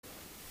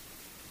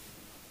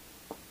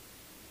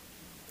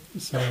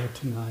So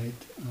tonight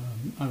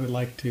I would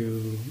like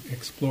to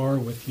explore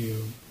with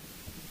you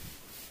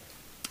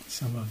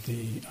some of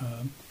the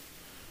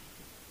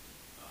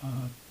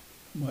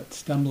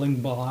stumbling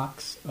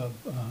blocks of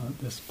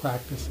this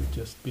practice of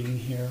just being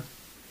here.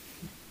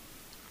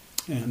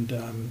 And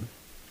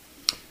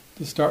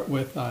to start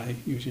with, I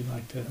usually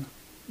like to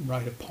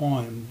write a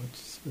poem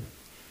which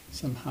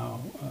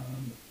somehow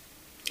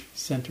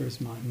centers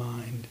my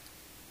mind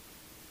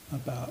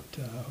about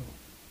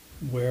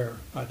where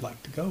I'd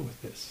like to go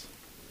with this.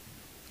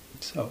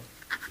 So,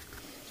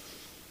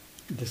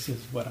 this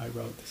is what I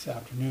wrote this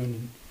afternoon.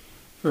 And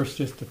first,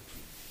 just to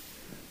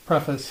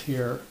preface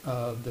here,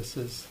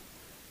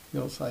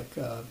 feels like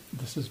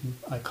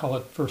I call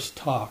it first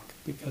talk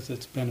because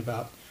it's been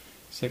about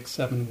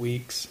 6-7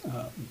 weeks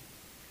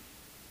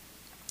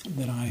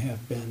that I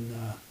have been,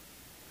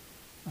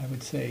 I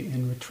would say,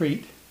 in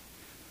retreat.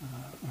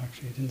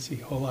 Actually, I didn't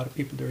see a whole lot of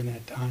people during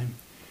that time,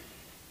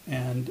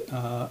 and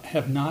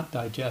have not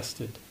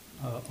digested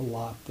a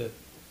lot that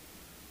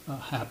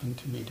happened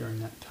to me during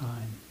that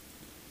time.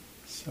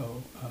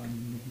 So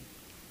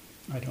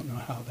I don't know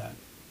how that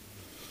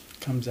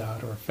comes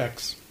out or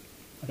affects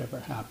whatever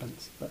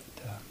happens. But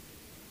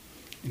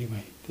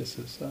anyway, this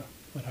is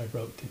what I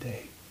wrote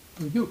today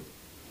for you.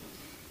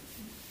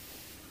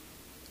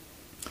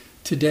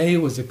 Today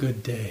was a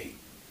good day.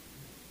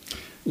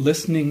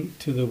 Listening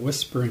to the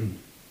whispering,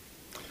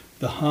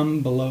 the hum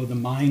below the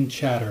mind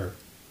chatter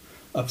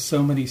of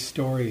so many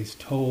stories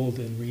told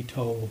and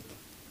retold.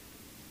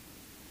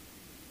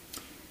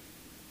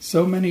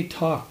 So many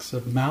talks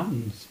of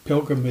mountains,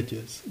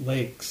 pilgrimages,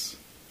 lakes,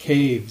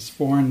 caves,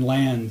 foreign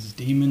lands,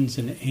 demons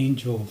and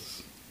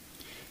angels,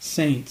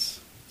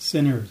 saints,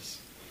 sinners,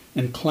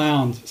 and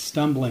clowns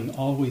stumbling,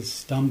 always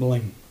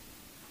stumbling,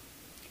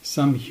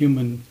 some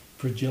human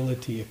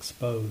fragility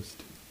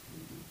exposed,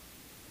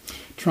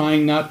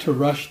 trying not to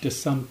rush to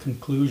some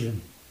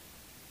conclusion,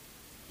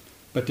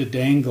 but to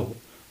dangle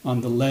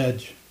on the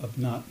ledge of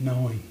not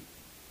knowing,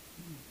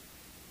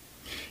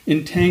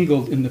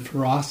 entangled in the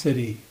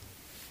ferocity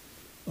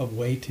of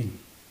waiting.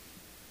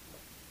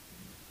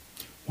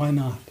 Why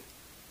not?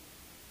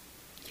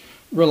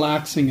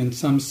 Relaxing in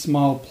some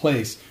small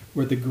place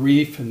where the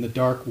grief and the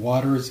dark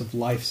waters of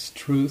life's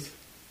truth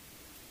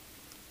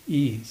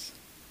ease.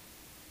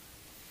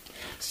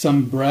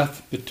 Some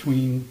breath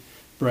between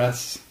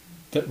breaths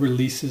that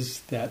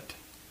releases that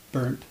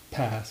burnt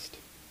past.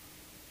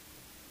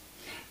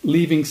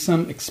 Leaving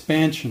some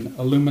expansion,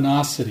 a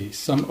luminosity,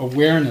 some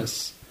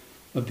awareness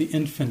of the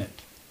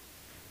infinite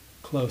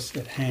close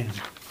at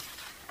hand.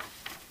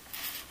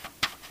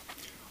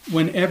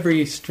 When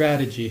every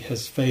strategy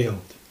has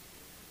failed,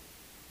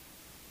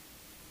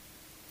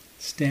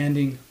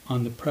 standing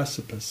on the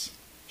precipice,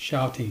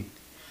 shouting,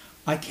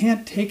 "I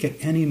can't take it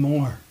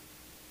anymore."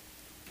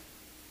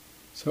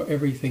 So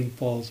everything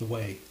falls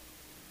away.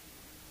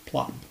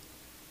 Plop.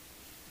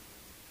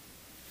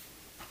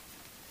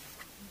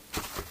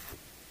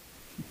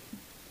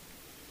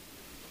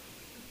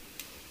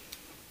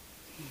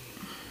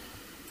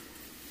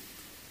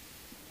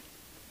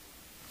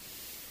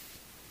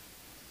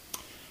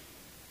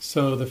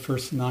 So the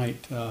first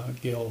night,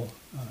 Gil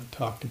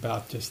talked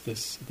about just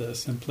the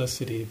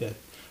simplicity that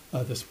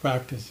this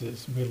practice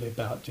is really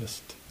about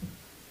just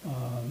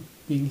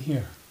being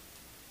here.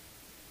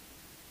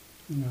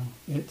 You know,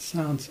 it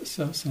sounds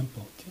so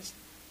simple, just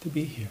to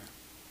be here.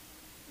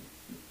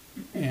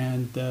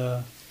 And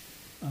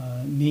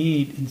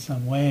need in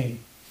some way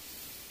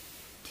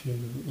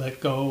to let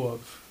go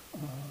of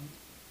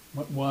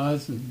what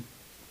was and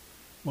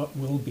what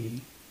will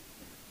be,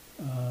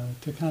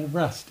 to kind of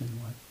rest in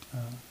what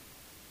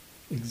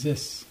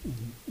exists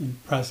in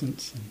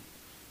presence,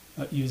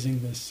 and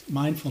using this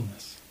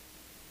mindfulness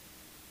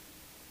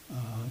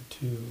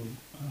to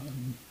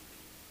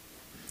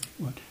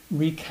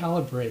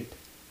recalibrate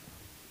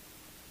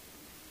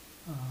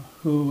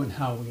who and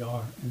how we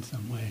are in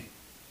some way.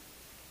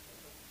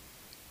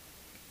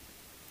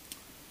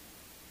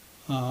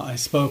 I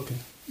spoke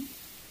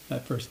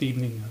that first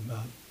evening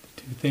about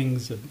the two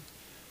things that have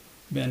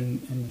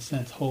been, in a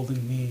sense,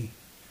 holding me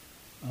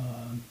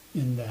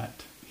in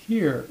that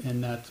here,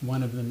 and that's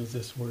one of them is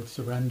this word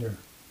surrender,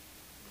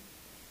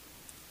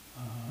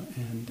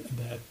 and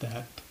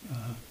that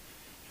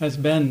has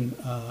been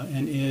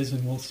and is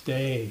and will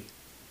stay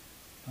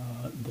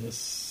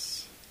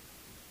this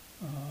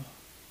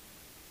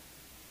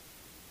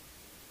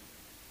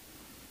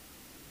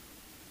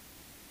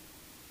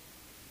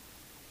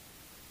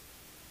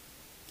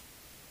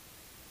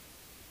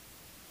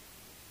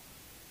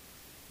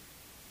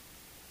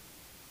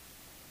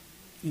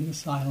in the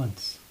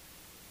silence,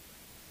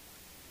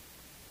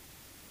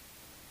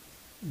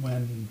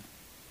 when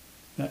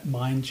that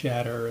mind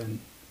chatter and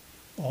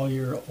all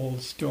your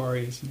old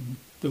stories and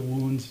the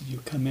wounds you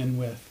come in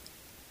with,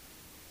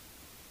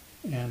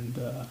 and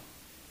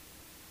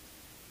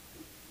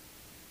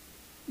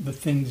the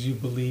things you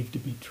believe to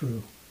be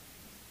true.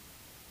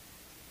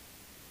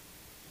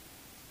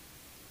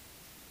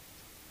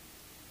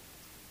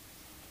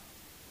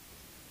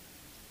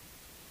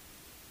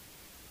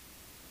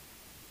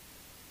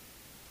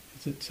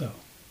 Is it so?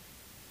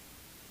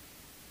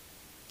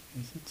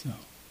 Is it so?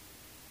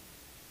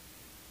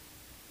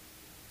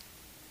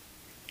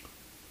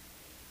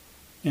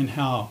 And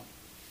how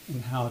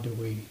do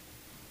we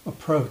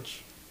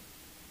approach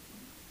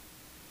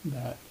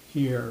that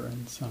here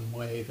in some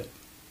way that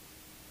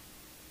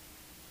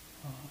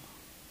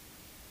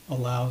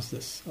allows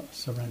this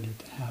surrender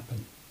to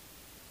happen?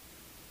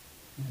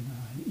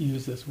 And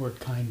use this word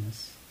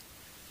kindness.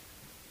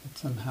 That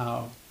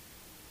somehow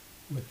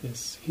with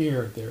this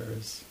here there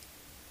is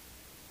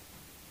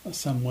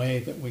some way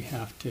that we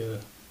have to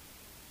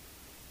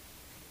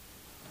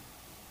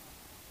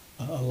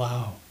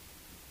allow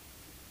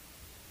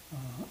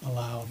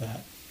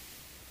that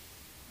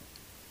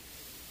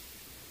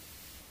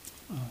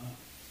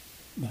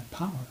that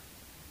power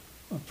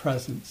of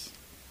presence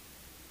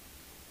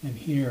and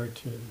here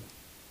to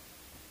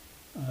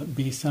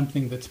be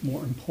something that's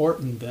more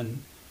important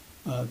than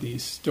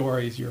these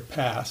stories, your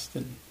past,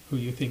 and who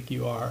you think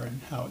you are,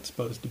 and how it's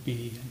supposed to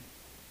be, and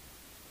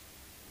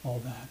all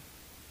that.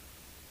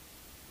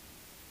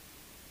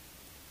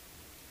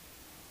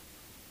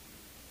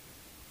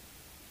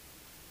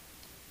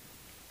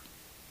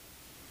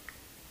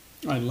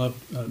 I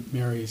love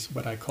Mary's,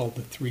 what I call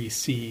the 3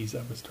 C's.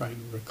 I was trying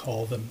to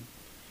recall them.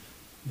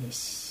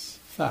 This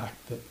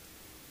fact that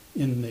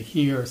in the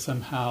here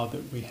somehow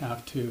that we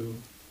have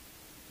to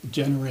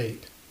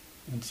generate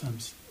in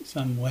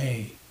some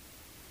way,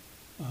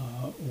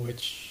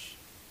 which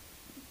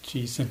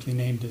she simply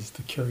named as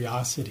the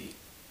curiosity,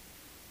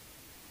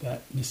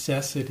 that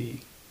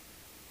necessity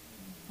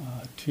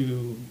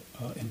to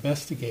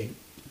investigate,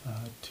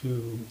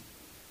 to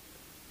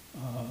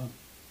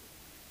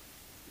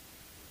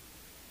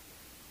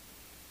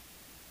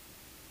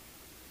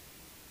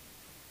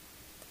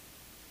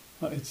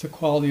it's a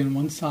quality on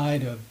one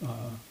side of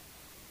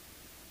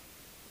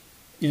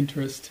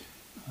interest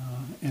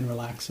and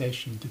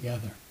relaxation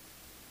together,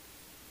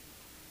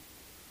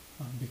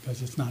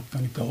 because it's not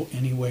going to go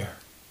anywhere.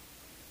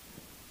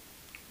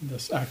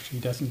 This actually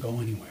doesn't go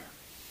anywhere.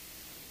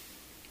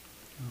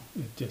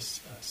 It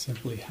just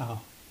simply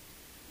how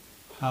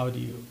do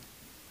you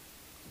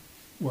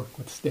work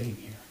with staying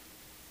here?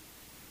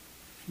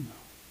 You know.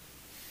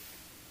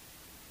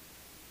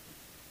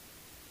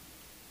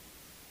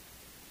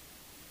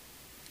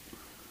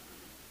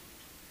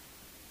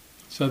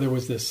 So there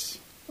was this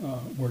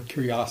word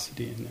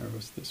curiosity, and there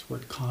was this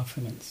word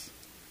confidence.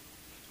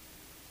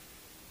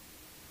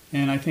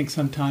 And I think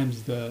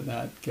sometimes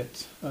that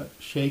gets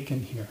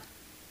shaken here,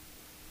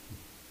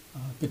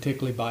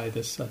 particularly by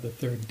this the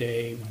third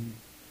day when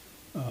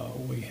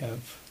we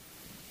have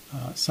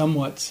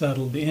somewhat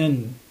settled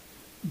in,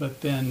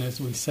 but then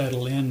as we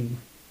settle in,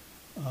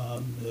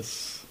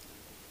 this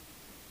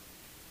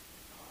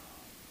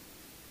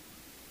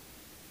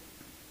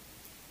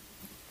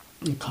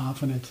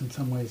confidence in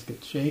some ways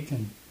gets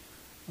shaken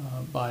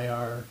by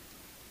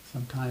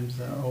sometimes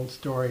our old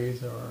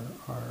stories, or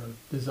our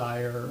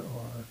desire,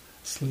 or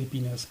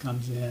sleepiness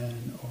comes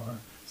in, or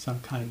some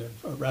kind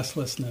of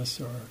restlessness,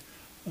 or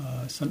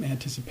some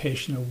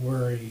anticipation or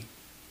worry,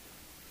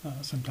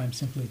 sometimes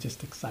simply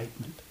just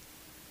excitement.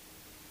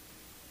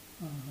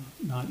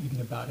 Not even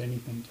about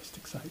anything, just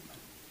excitement.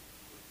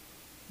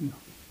 You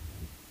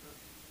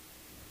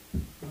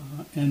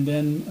know. And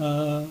then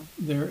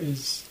there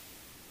is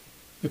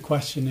the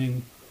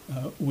questioning,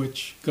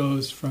 which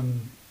goes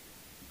from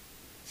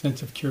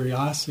sense of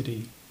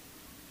curiosity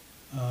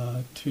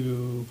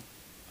to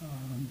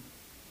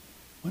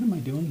what am I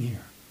doing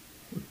here?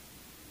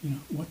 You know,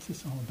 what's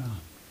this all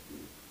about?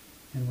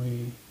 And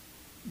we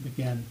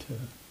begin to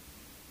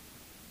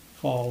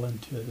fall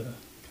into the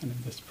kind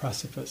of this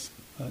precipice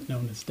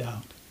known as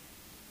doubt.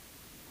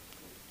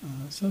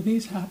 So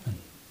these happen.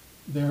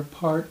 They're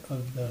part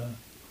of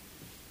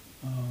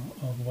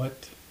of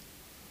what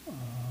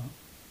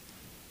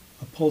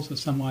pulls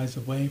us some ways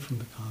away from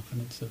the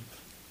confidence of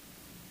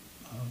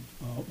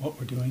what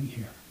we're doing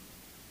here.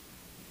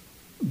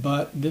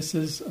 But this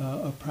is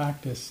a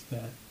practice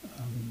that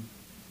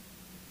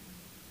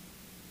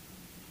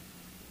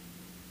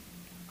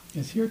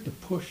is here to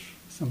push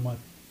somewhat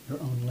your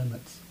own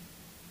limits,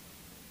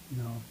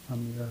 you know,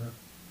 from your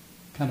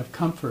kind of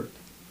comfort.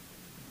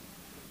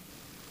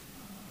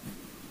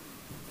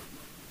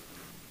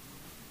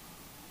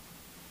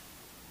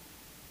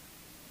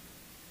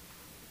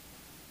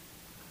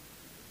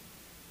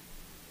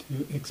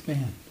 To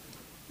expand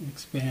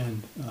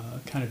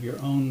kind of your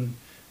own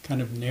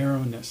kind of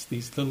narrowness,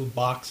 these little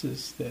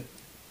boxes that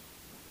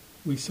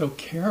we so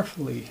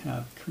carefully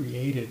have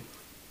created,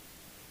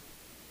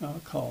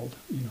 called,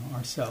 you know,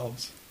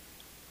 ourselves,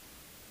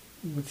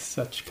 with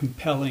such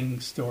compelling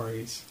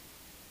stories,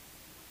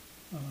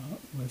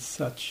 with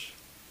such,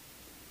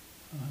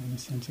 in a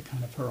sense, a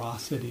kind of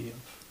ferocity,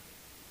 of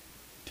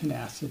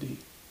tenacity,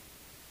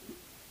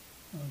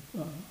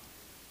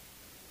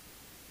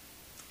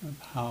 of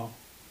how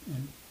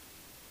and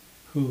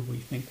who we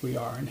think we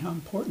are, and how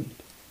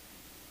important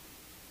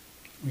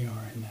we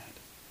are in that.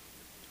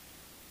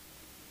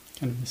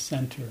 Kind of the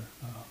center.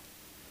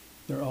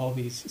 There are all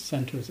these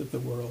centers of the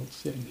world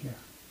sitting here.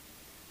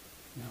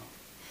 You know,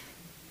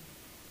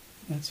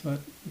 that's what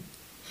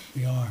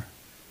we are.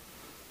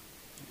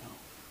 You know.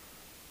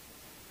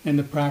 And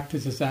the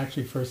practice is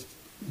actually first,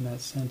 in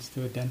that sense,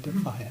 to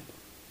identify it.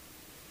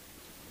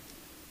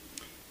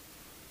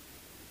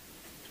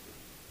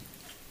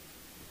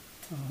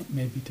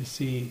 Maybe to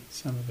see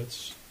some of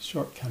its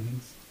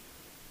shortcomings.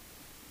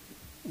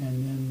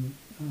 And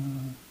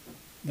then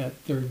that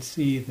third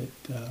C that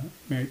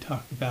Mary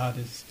talked about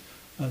is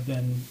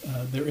then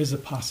there is a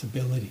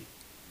possibility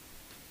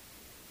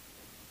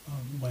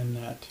when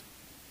that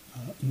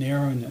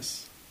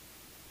narrowness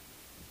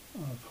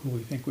of who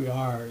we think we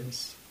are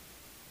is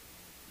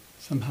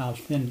somehow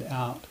thinned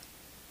out,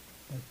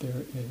 that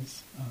there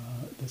is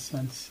the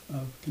sense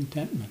of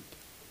contentment,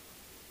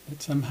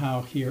 that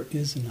somehow here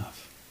is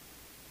enough.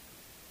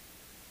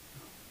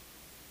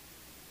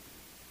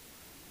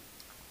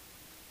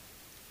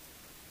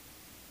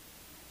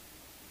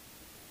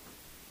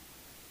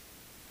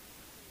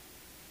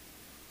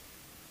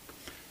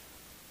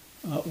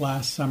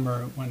 Last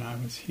summer when I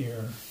was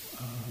here,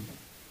 I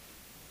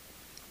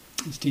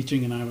was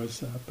teaching and I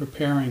was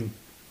preparing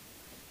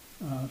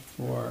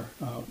for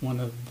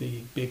one of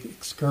the big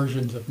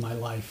excursions of my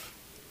life,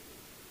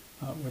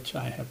 which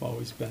I have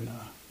always been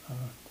a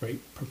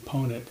great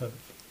proponent of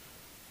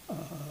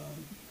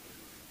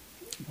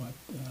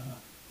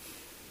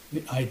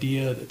the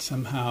idea that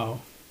somehow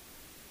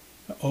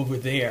over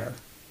there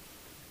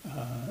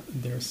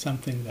there's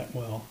something that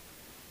will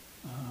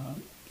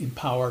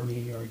empower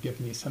me or give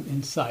me some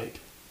insight.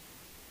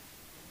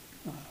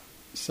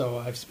 So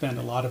I've spent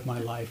a lot of my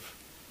life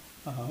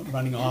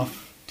running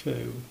off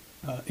to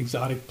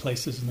exotic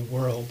places in the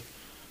world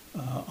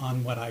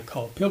on what I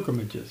call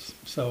pilgrimages.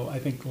 So I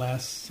think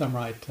last summer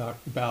I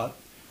talked about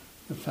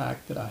the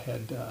fact that I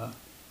had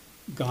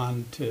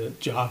gone to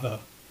Java,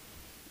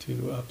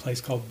 to a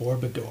place called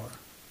Borobudur,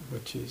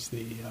 which is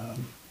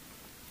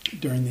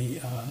during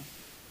the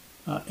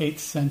 8th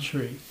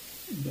century,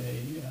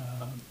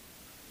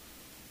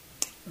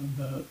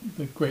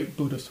 the great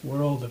Buddhist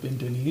world of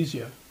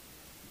Indonesia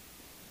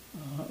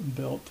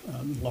built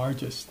the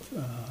largest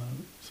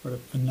sort of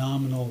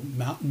phenomenal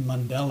mountain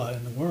mandala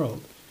in the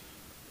world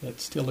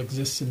that still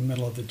exists in the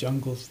middle of the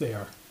jungles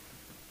there,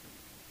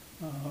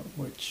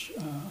 which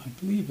I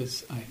believe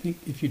is, I think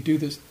if you do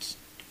this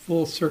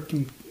full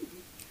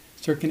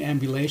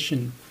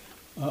circumambulation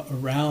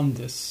around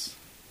this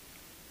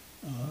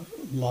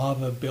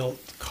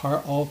lava-built,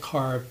 all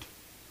carved,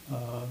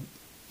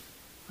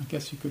 I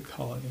guess you could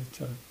call it,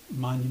 it's a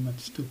monument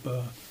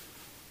stupa.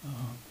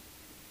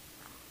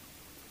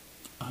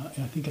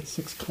 I think it's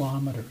 6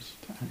 kilometers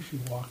to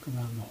actually walk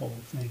around the whole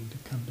thing to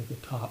come to the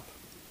top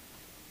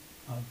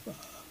of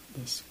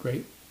this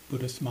great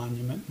Buddhist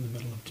monument in the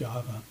middle of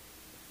Java.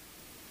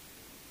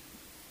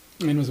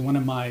 And it was one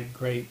of my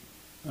great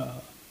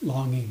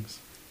longings,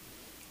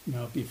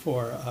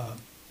 before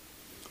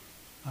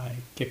I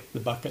kicked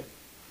the bucket,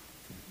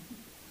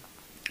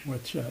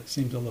 which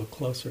seems a little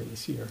closer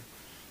this year.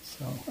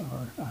 So,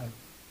 I've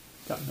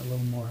gotten a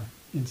little more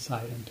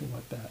insight into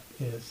what that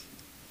is.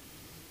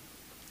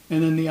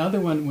 And then the other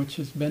one, which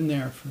has been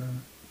there for,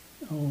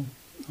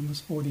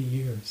 almost 40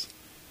 years,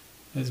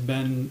 has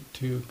been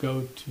to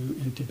go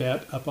in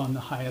Tibet, up on the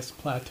highest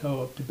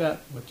plateau of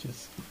Tibet, which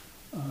is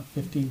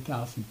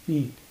 15,000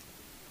 feet,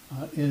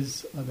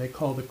 they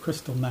call the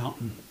Crystal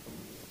Mountain.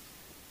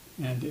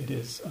 And it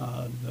is,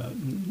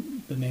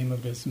 the name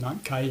of it is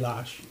Mount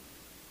Kailash.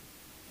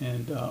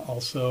 And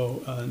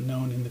also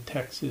known in the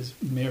text as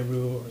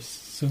Meru or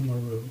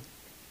Sumeru.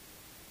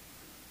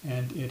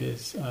 And it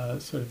is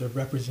sort of the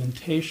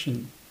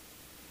representation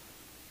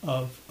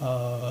of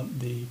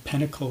the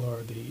pinnacle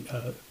or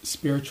the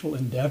spiritual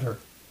endeavor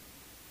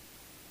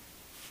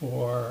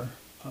for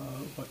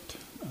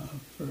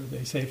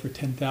they say for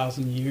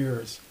 10,000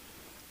 years,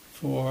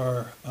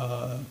 for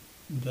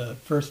the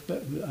first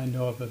that I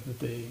know of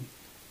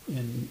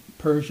in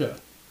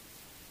Persia,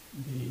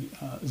 the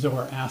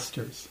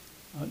Zoroasters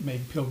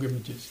made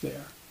pilgrimages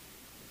there,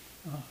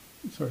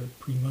 sort of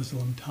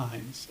pre-Muslim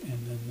times,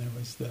 and then there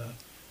was the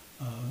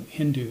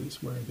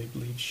Hindus, where they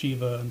believe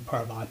Shiva and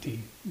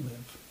Parvati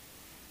live,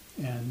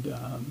 and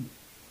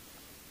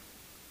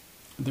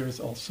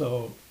there's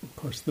also, of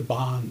course, the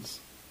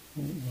Bonds,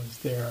 who was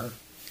there,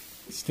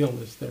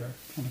 still is their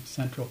kind of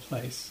central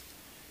place,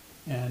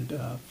 and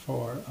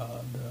for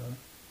the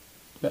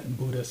Tibetan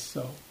Buddhists,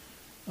 so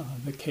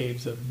the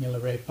caves of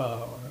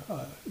Milarepa,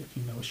 or if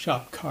you know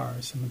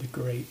Shapkar, some of the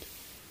great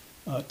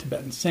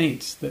Tibetan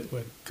saints that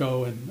would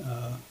go and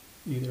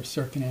either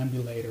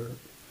circumambulate or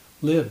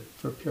live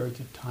for periods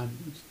of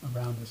time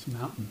around this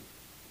mountain.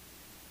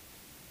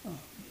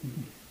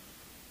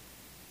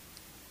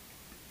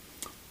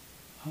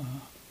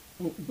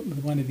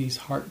 One of these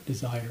heart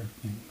desire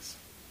things.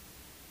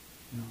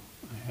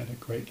 I had a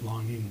great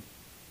longing.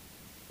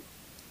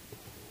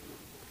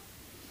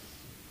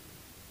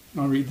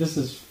 I'll read, this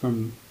is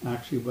from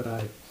actually what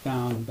I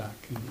found back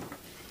in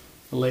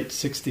the late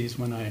 60s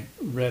when I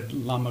read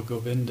Lama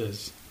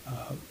Govinda's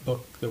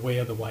book, The Way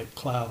of the White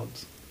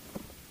Clouds,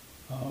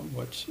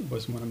 which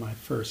was one of my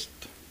first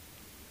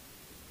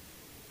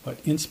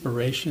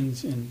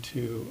inspirations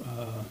into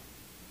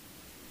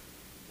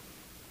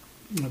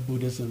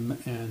Buddhism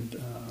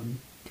and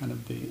kind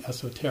of the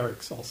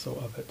esoterics also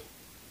of it,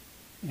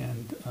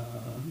 and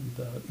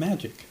the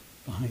magic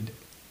behind it.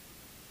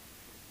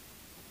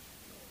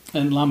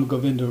 And Lama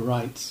Govinda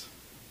writes,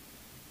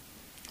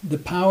 "The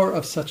power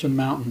of such a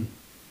mountain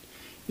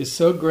is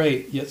so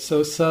great yet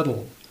so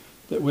subtle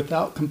that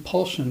without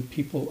compulsion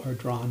people are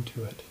drawn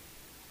to it,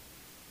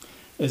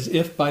 as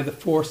if by the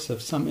force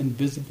of some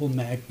invisible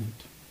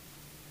magnet.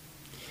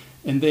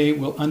 And they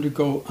will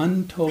undergo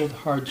untold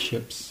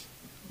hardships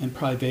and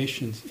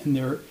privations in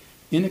their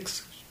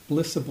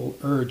inexplicable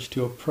urge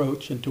to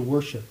approach and to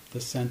worship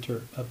the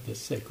center of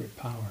this sacred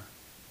power.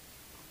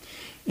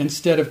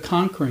 Instead of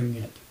conquering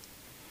it,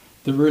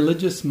 the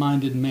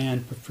religious-minded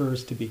man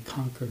prefers to be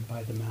conquered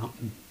by the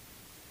mountain."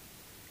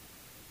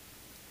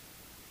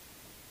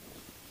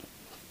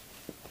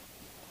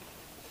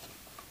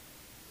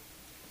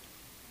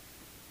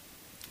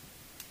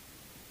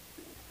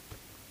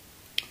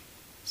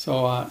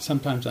 So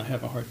sometimes I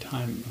have a hard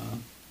time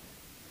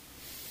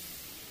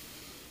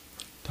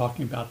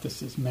talking about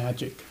this as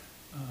magic,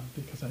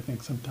 because I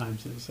think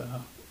sometimes there's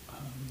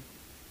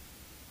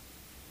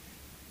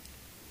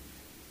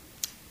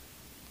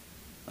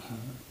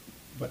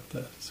what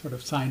the sort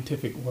of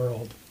scientific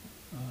world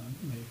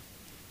may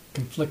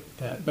conflict with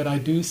that. But I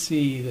do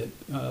see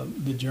that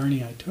the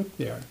journey I took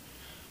there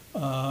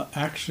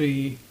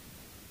actually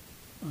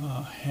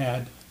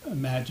had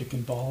magic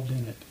involved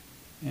in it.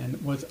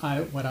 And what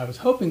I was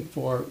hoping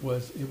for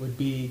was it would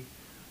be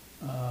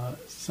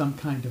some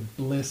kind of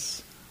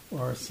bliss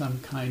or some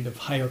kind of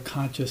higher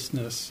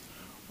consciousness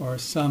or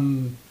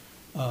some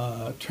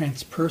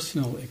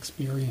transpersonal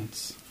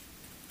experience.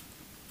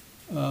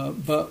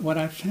 But what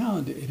I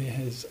found, it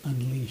has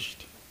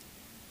unleashed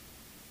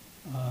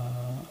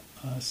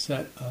a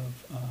set of,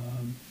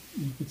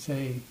 you could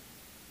say,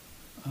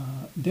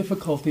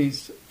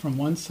 difficulties from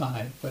one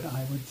side, but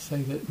I would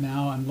say that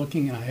now I'm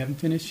looking, and I haven't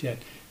finished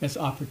yet, as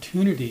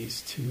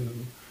opportunities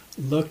to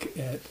look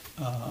at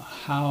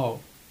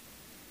how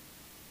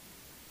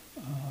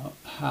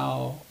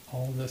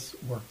all this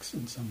works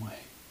in some way.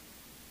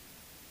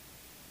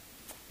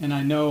 And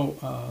I know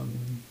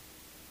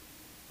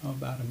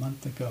about a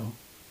month ago,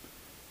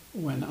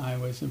 when I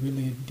was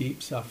really in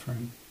deep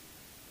suffering,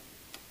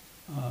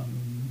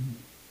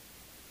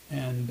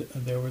 and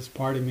there was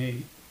part of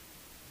me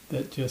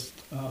that just,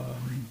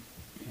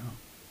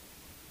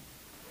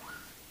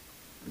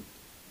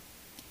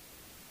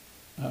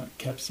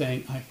 kept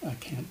saying, I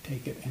can't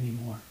take it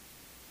anymore.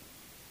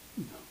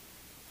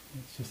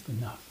 It's just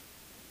enough.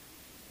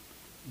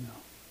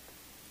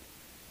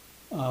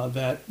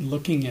 That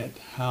looking at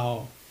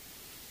how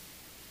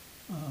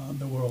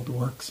the world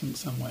works in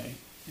some way,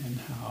 and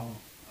how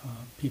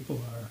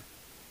people are,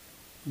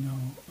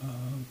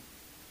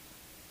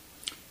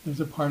 there's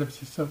a part of it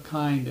that's so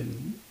kind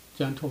and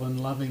gentle and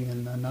loving,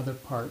 and another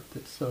part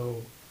that's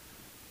so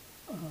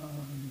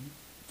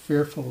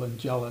fearful and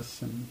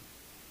jealous and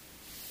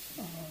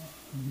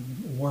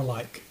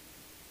warlike.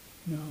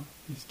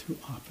 These two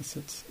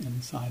opposites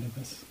inside of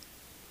us.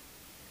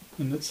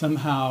 And that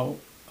somehow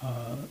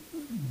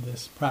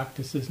this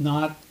practice is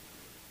not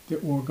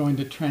that we're going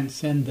to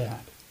transcend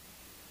that.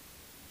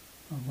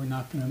 We're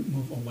not going to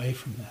move away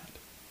from that.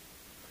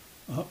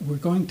 We're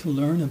going to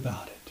learn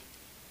about it.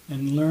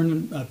 And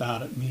learn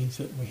about it means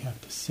that we have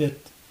to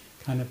sit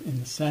kind of in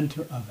the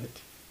center of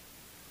it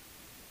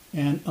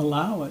and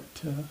allow it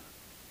to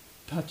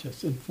touch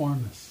us,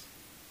 inform us.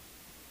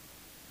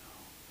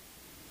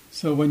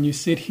 So when you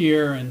sit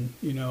here and,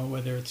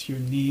 whether it's your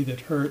knee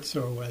that hurts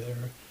or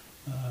whether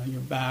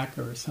your back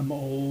or some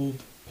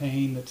old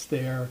pain that's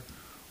there,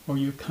 or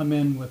you come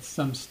in with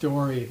some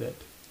story that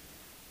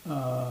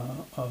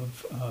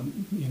of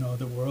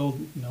the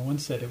world, no one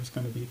said it was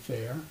going to be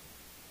fair.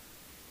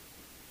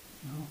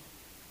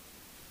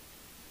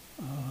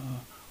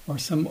 Or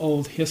some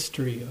old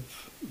history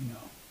of,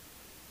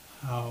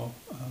 how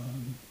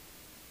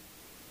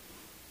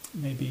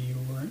maybe you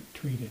weren't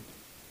treated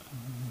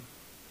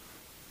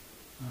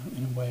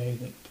in a way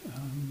that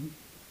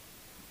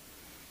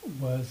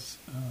was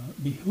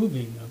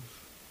behooving of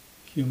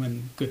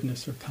human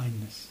goodness or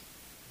kindness,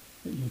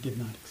 that you did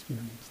not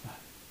experience that.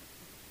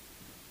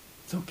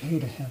 It's okay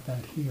to have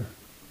that here.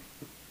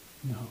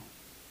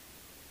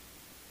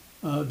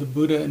 The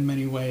Buddha, in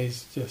many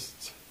ways,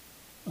 just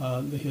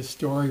his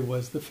story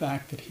was the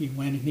fact that he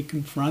went and he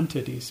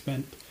confronted. He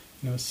spent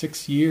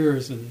 6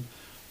 years in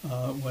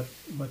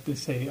what they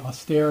say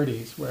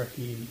austerities, where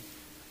he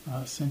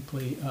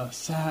simply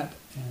sat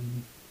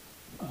and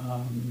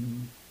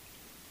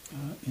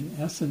in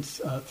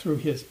essence through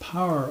his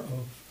power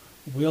of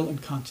will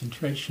and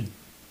concentration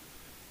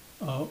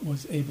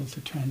was able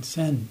to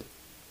transcend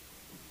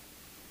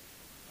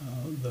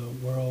the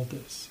world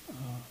as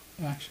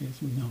actually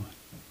as we know it.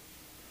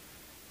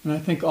 And I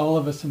think all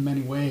of us in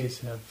many ways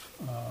have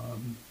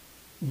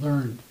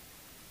learned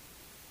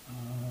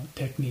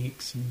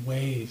techniques and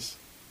ways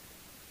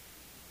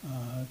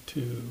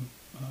to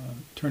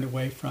turn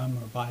away from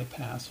or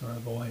bypass or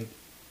avoid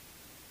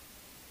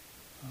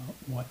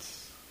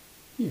what's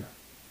here.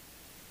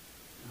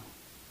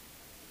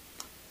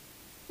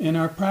 And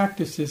our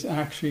practices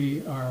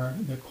actually are,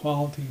 the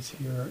qualities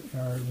here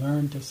are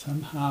learned to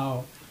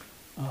somehow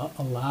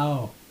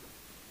allow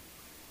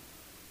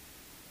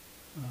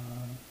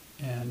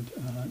and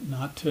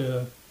not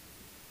to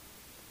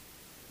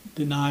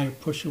deny or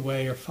push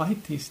away or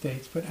fight these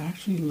states, but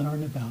actually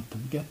learn about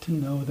them, get to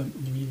know them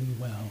really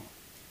well.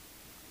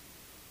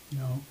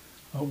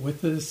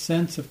 With a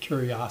sense of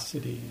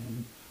curiosity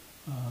and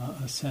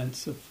a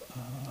sense of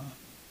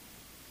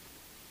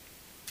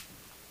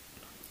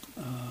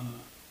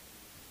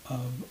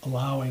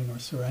allowing or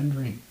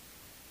surrendering,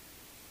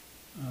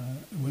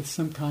 with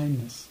some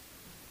kindness,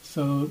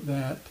 so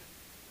that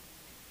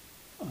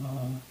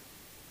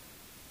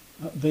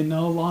they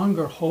no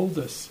longer hold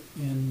us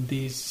in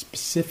these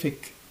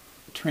specific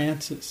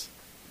trances.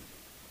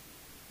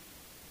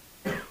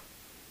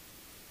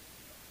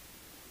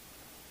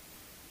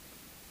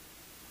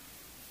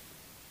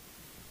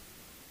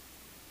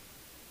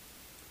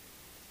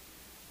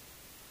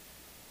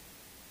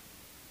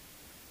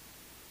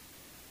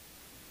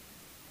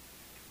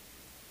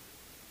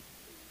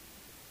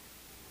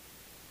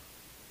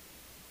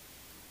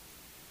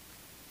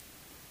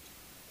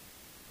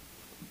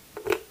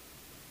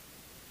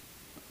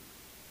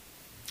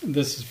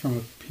 This is from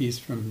a piece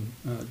from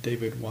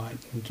David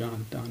White and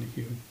John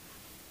Donahue.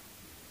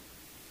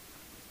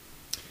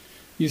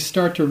 You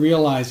start to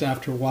realize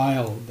after a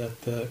while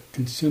that the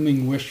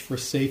consuming wish for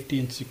safety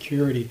and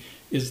security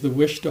is the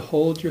wish to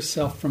hold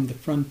yourself from the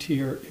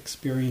frontier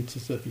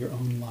experiences of your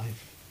own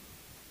life.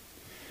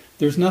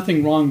 There's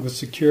nothing wrong with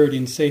security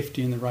and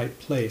safety in the right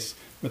place,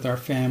 with our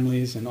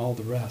families and all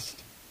the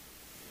rest.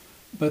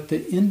 But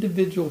the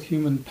individual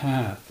human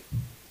path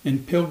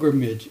and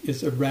pilgrimage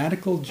is a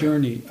radical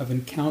journey of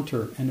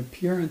encounter and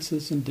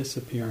appearances and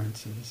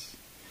disappearances.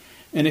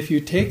 And if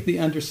you take the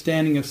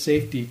understanding of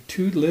safety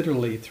too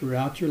literally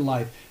throughout your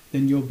life,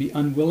 then you'll be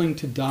unwilling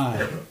to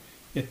die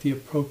at the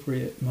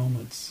appropriate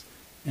moments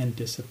and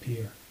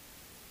disappear.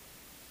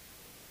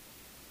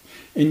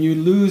 And you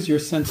lose your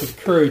sense of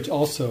courage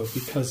also,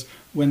 because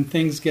when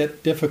things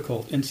get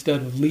difficult, instead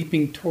of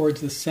leaping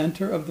towards the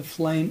center of the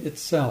flame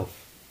itself,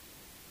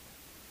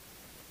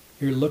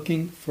 you're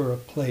looking for a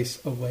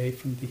place away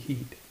from the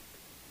heat.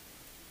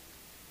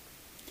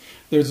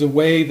 There's a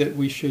way that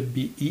we should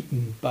be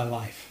eaten by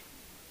life,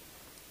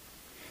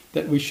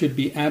 that we should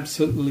be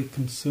absolutely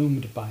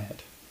consumed by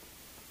it.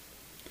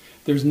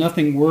 There's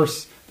nothing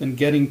worse than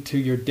getting to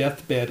your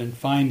deathbed and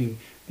finding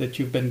that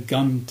you've been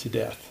gummed to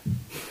death.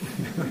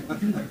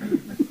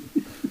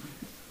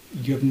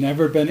 You've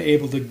never been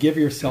able to give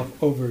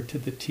yourself over to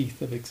the teeth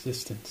of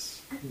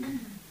existence,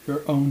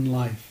 your own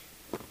life.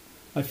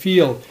 I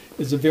feel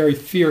is a very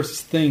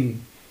fierce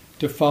thing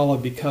to follow,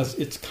 because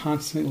it's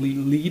constantly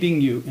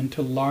leading you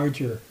into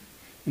larger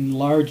and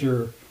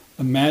larger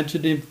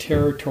imaginative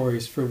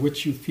territories for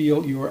which you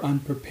feel you are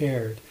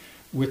unprepared,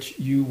 which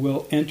you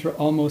will enter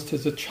almost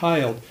as a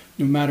child,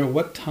 no matter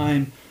what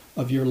time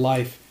of your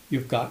life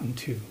you've gotten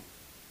to.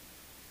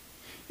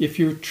 If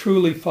you're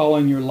truly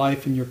following your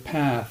life and your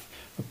path,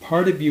 a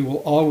part of you will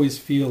always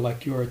feel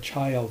like you're a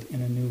child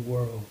in a new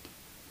world.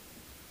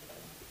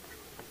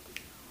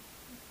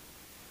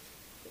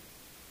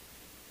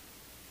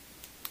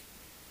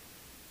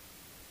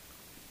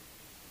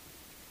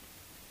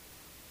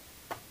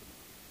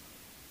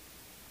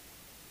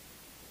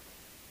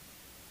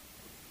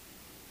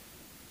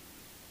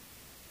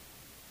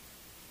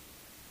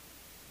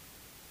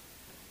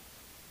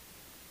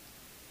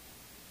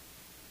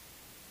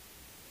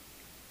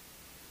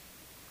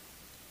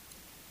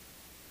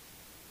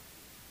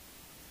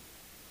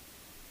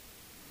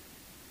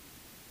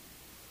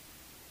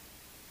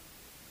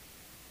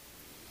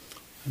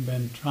 I've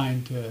been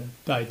trying to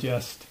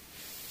digest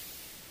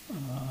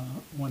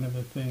one of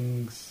the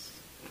things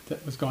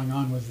that was going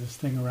on was this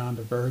thing around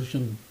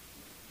aversion,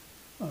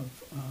 of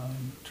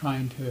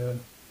trying to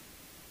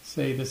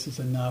say this is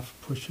enough,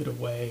 push it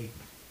away.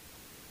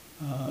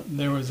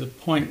 There was a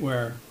point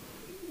where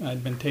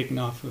I'd been taken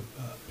off of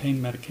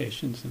pain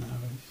medications, and I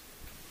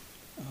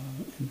was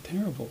in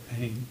terrible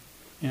pain.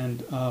 And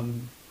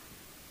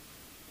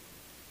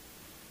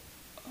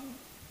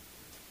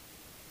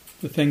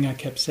the thing I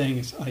kept saying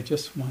is, I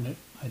just want out.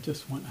 I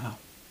just want out.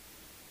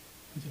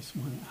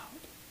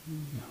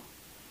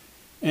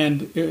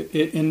 And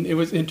it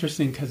was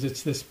interesting, because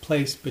it's this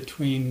place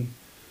between,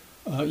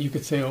 you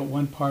could say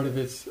one part of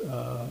it's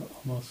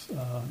almost,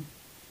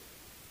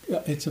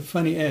 it's a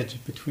funny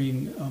edge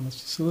between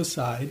almost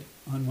suicide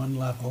on one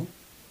level,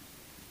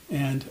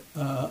 and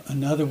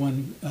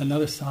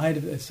another side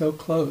of it is so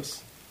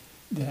close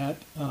that,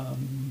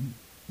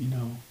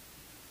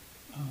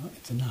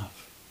 it's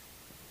enough.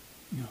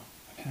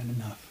 I've had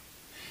enough.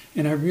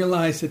 And I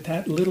realized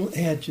that little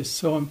edge is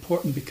so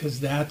important,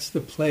 because that's the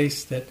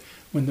place that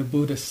when the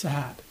Buddha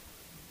sat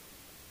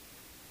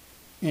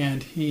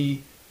and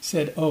he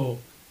said,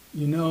 the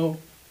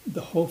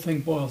whole thing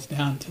boils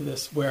down to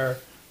this, where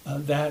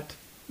that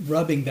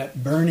rubbing,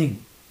 that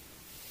burning,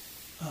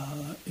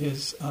 he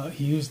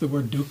used the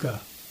word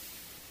dukkha,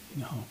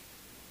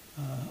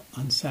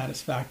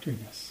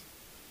 unsatisfactoriness,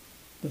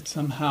 that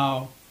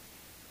somehow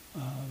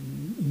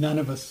none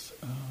of us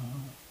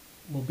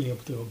will be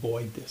able to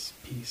avoid this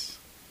peace,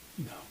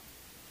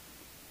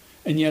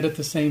 And yet at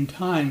the same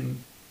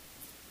time,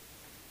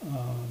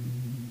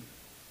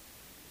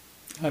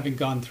 having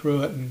gone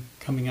through it and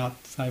coming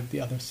outside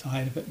the other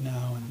side of it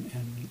now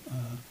and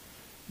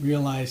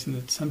realizing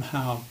that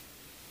somehow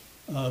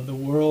the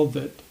world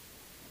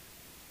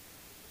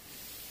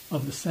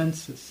of the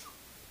senses,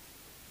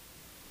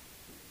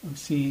 of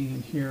seeing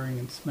and hearing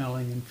and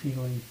smelling and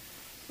feeling,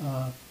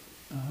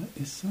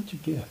 is such a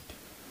gift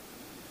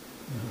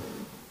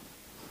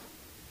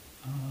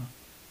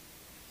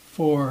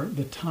for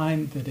the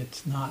time that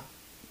it's not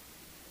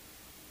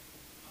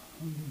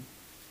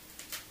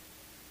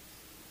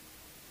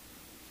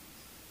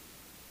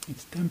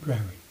it's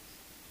temporary.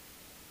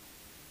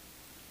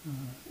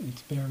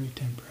 It's very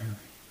temporary.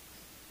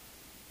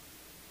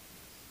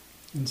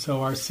 And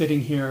so our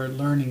sitting here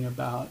learning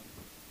about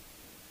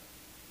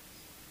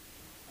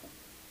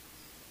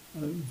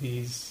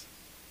these,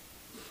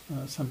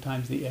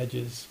 sometimes the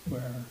edges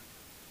where,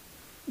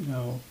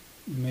 there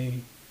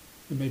may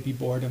be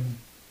boredom,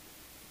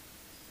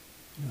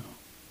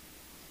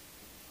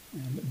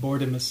 and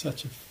boredom is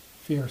such a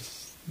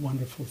fierce,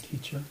 wonderful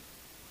teacher,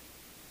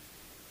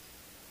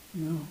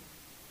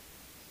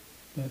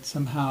 that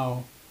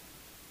somehow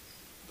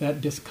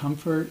that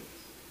discomfort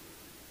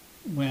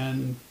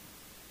when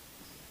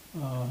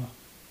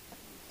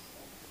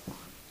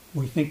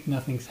we think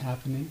nothing's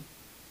happening,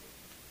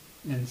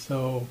 and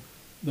so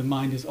the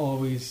mind is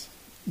always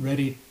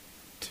ready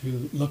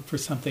to look for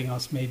something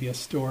else, maybe a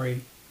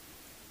story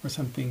or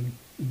something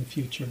in the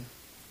future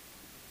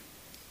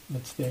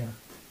that's there.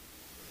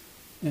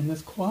 And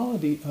this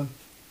quality of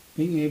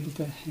being able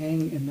to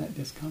hang in that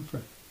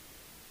discomfort,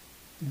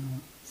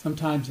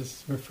 sometimes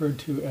it's referred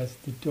to as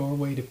the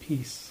doorway to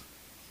peace.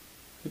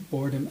 That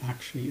boredom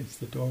actually is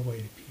the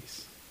doorway to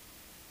peace.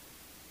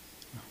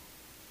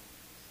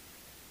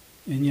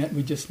 And yet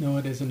we just know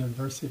it as an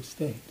aversive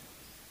state.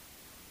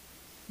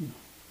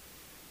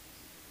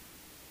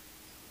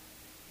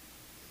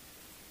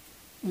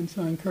 And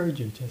so I encourage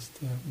you, just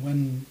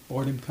when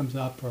boredom comes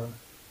up or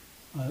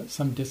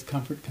some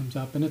discomfort comes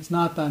up, and it's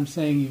not that I'm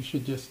saying you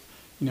should just,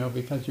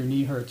 because your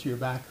knee hurts, your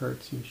back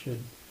hurts, you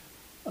should,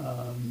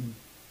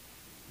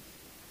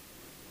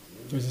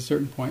 there's a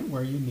certain point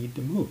where you need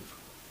to move.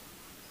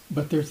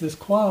 But there's this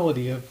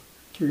quality of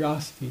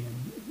curiosity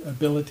and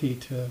ability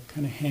to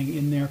kind of hang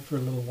in there for a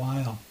little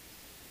while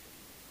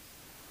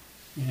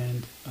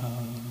and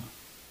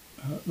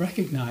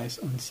recognize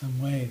in some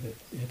way that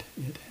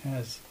it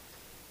has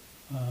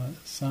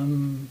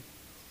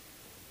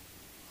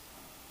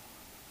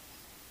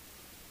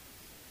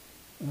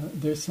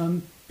there's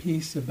some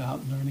piece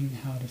about learning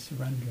how to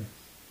surrender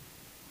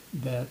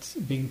that's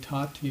being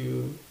taught to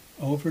you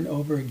over and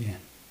over again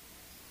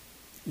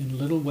in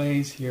little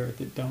ways here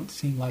that don't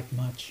seem like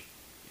much,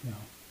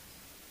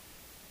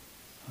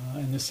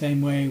 in the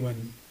same way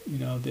when,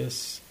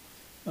 this,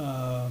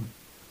 I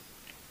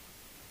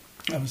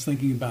was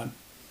thinking about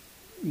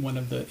one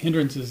of the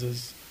hindrances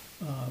is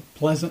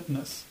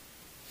pleasantness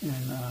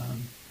and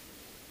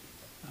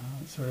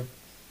sort of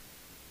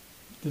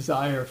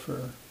desire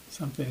for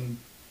something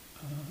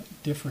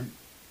different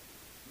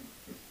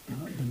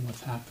than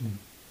what's happening.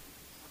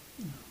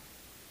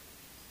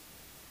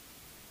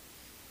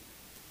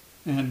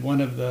 And one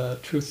of the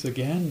truths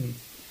again,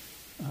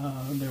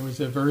 there was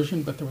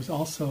aversion, but there was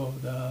also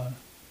the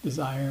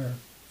desire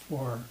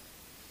for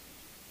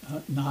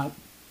not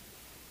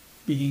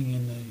being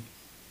in the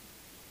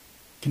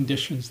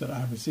conditions that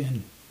I was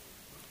in.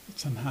 That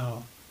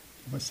somehow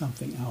there was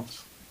something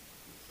else.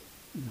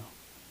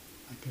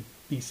 I could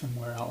be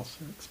somewhere else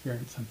or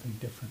experience something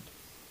different.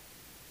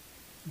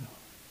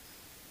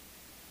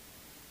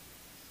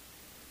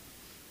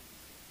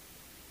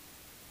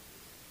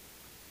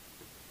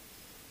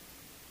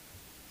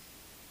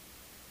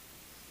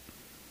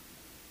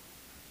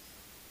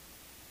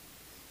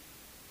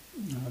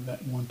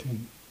 That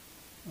wanting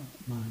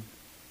mind.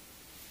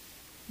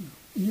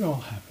 You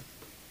all have it.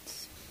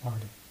 It's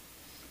part of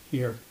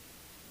here.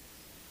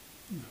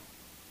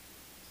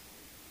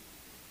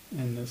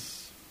 And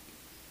this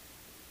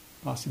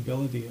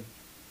possibility of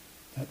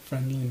that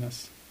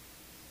friendliness.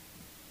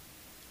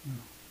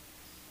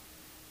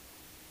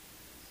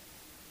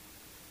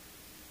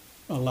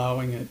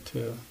 Allowing it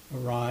to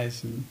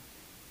arise, and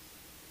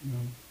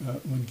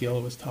when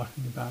Gil was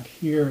talking about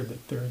here,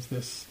 that there's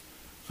this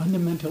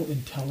fundamental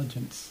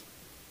intelligence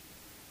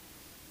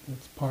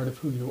that's part of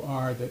who you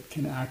are that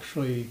can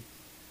actually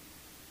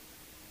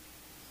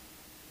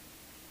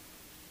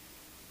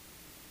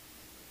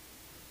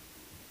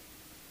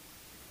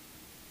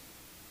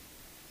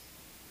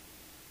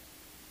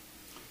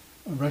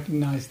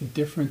recognize the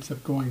difference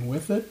of going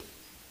with it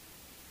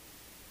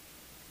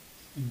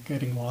and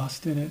getting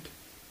lost in it,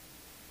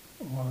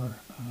 or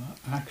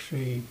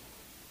actually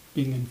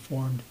being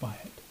informed by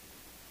it.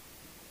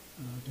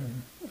 They're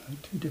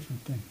two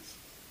different things.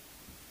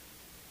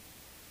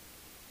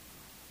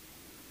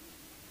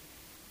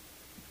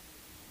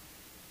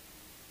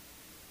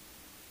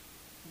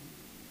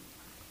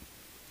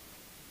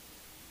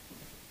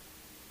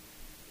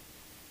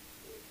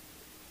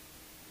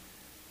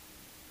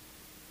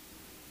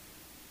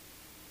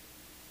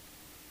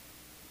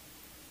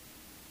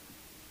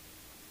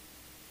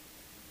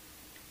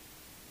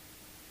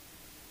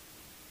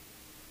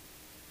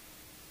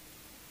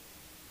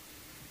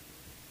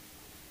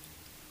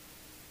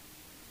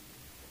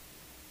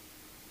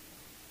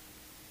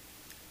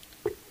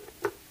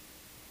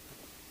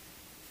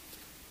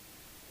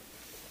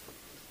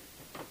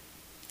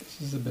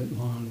 This is a bit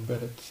long,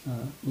 but it's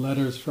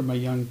Letters from a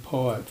Young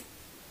Poet.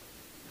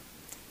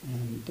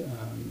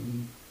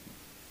 And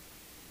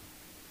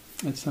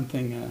it's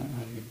something I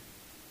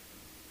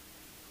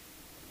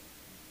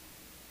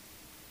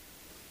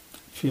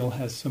feel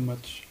has so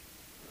much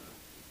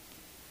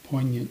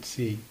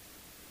poignancy,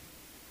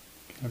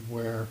 kind of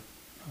where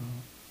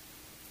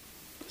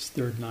this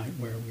third night,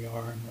 where we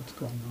are and what's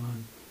going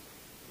on.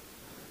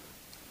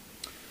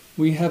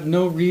 We have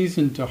no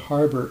reason to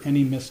harbor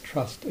any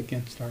mistrust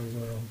against our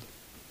world,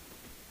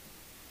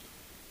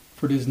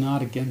 for it is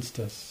not against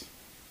us.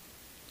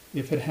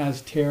 If it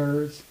has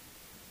terrors,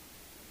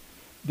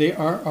 they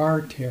are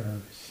our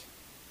terrors.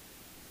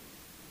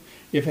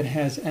 If it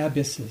has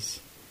abysses,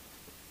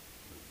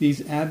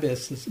 these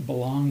abysses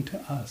belong to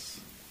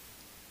us.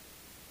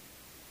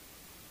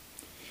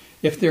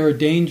 If there are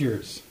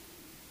dangers,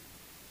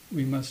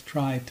 we must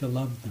try to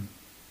love them.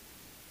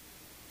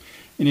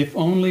 And if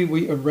only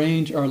we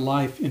arrange our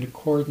life in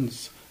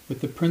accordance with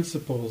the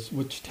principles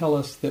which tell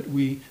us that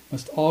we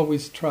must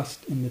always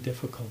trust in the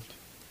difficult,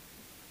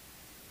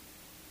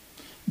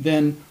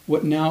 then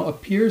what now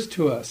appears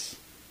to us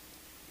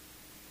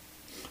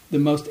the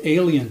most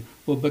alien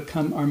will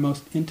become our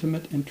most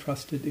intimate and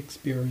trusted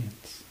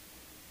experience.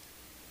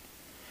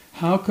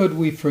 How could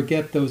we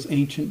forget those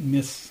ancient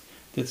myths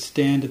that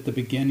stand at the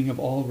beginning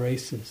of all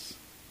races?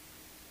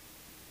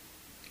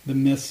 The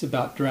myths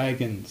about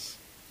dragons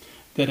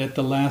that at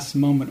the last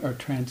moment are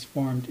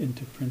transformed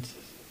into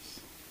princesses.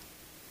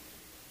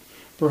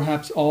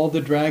 Perhaps all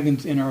the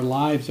dragons in our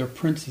lives are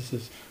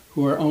princesses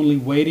who are only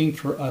waiting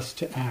for us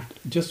to act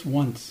just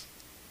once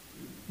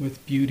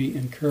with beauty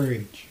and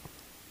courage.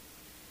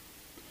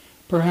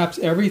 Perhaps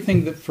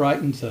everything that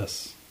frightens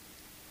us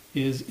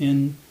is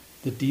in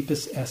the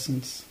deepest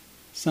essence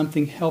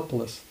something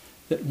helpless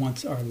that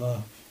wants our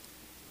love.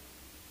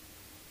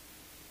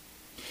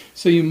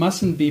 So you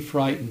mustn't be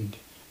frightened,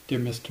 dear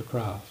Mr.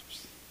 Crofts.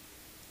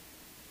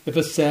 If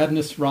a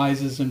sadness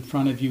rises in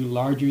front of you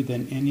larger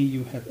than any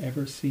you have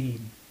ever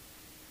seen,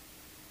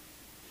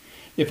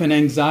 if an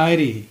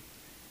anxiety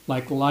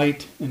like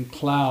light and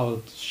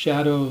clouds,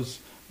 shadows,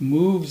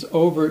 moves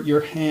over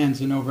your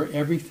hands and over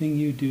everything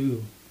you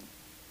do,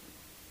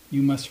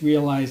 you must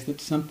realize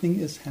that something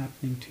is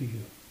happening to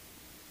you,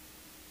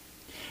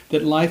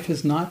 that life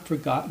has not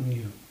forgotten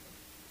you,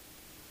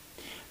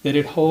 that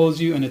it holds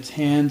you in its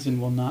hands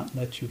and will not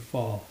let you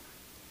fall.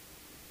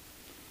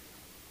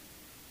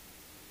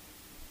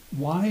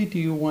 Why do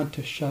you want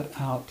to shut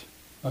out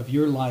of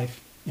your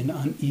life an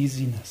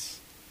uneasiness,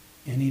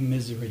 any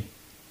misery,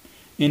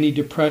 any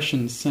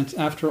depression, since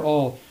after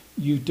all,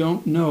 you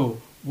don't know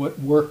what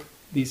work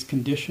these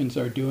conditions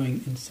are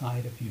doing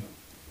inside of you?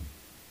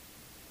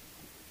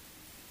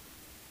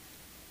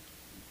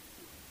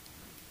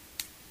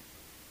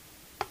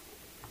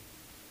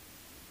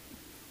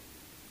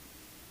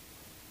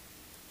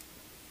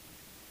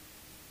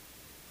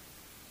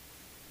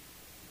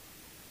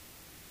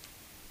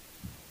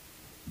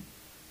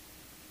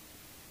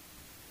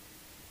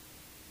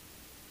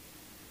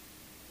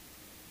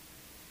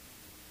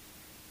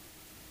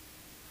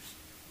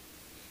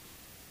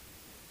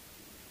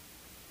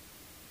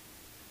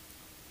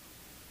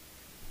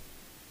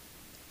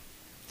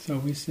 So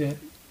we sit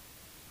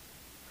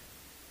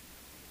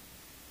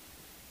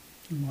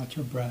and watch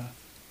our breath,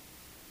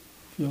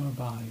 feel our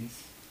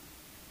bodies.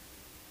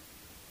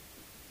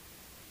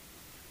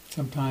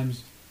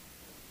 Sometimes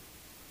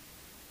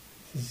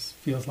this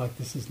feels like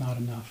this is not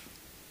enough.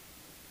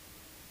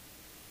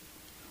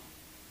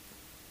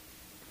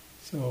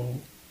 So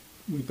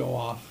we go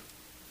off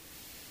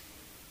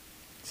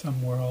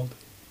some world.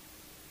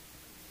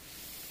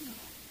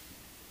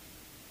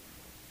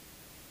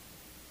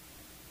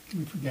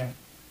 We forget.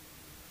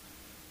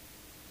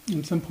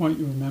 At some point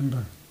you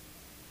remember.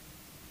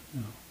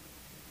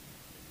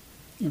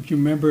 If you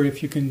remember,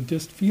 if you can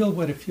just feel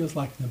what it feels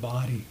like in the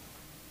body,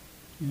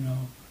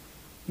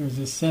 there's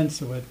this sense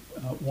of it.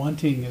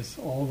 Wanting is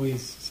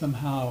always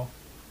somehow,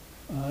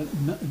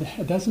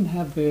 doesn't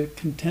have the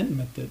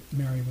contentment that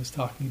Mary was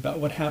talking about.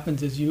 What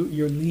happens is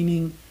you're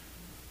leaning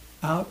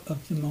out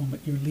of the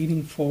moment, you're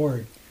leaning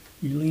forward,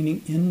 you're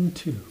leaning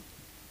into.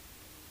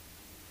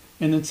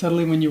 And then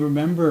suddenly when you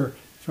remember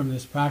from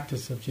this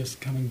practice of just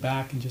coming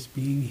back and just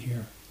being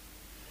here,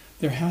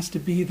 there has to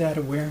be that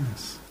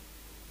awareness.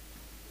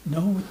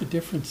 Know what the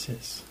difference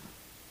is.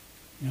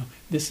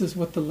 This is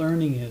what the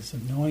learning is,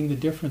 of knowing the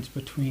difference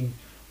between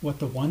what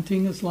the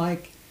wanting is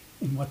like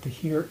and what the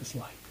here is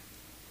like.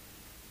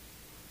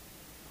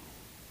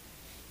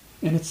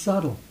 And it's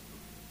subtle.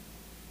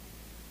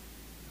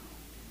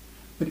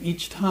 But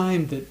each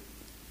time that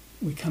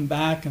we come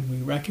back and we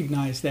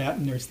recognize that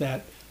and there's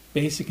that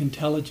basic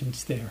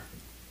intelligence there,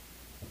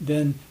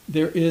 then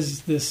there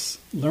is this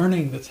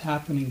learning that's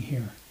happening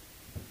here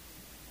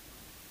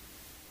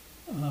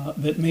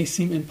that may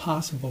seem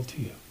impossible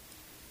to you.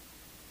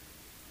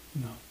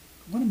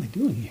 What am I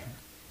doing here?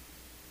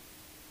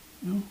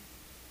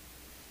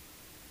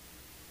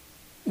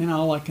 And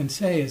all I can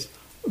say is,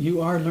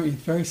 you are learning.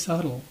 It's very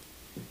subtle.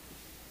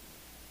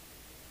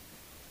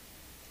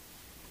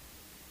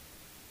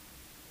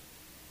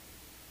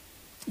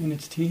 And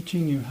it's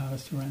teaching you how to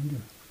surrender.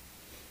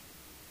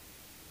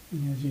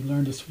 And as you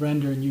learn to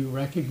surrender and you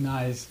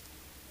recognize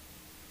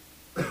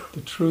the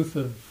truth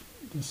of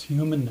this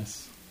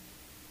humanness,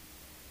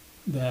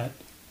 that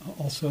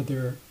also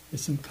there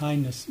is some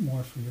kindness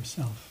more for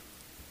yourself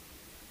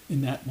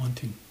in that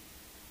wanting.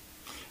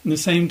 In the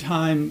same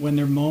time, when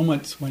there are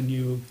moments when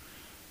you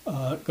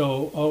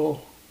go,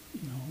 oh,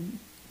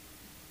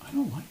 I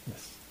don't like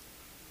this,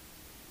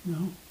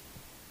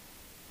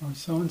 or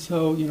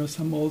so-and-so,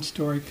 some old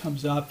story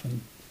comes up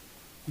and,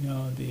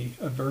 the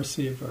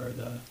aversive or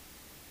the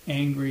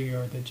angry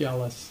or the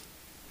jealous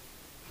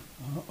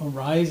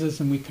arises,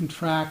 and we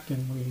contract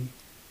and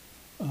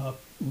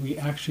we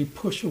actually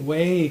push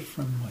away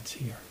from what's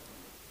here.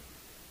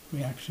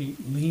 We actually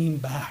lean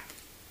back,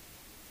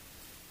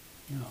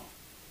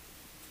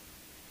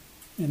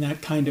 And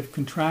that kind of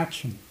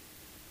contraction,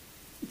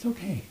 it's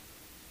okay.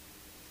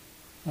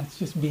 That's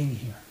just being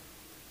here.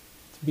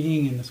 It's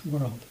being in this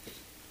world.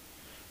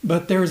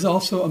 But there's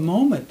also a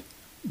moment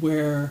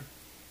where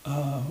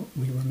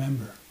we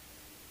remember.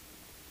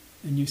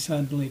 And you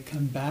suddenly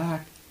come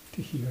back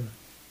to here.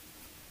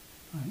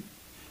 Right?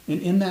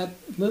 And in that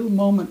little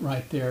moment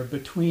right there,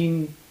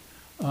 between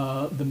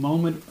the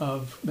moment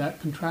of that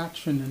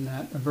contraction and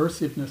that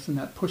aversiveness and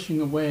that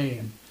pushing away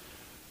and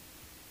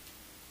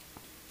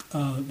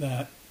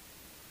that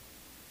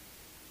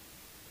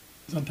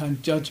sometimes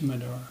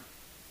judgment or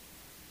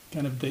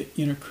kind of the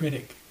inner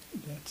critic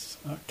that's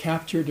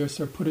captured us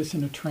or put us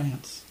in a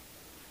trance,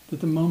 that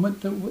the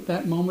moment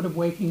that moment of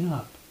waking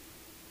up,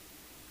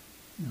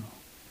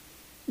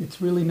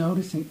 it's really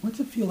noticing, what's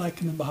it feel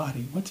like in the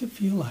body? What's it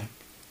feel like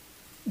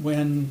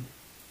when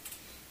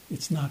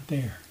it's not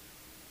there?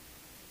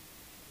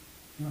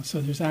 So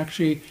there's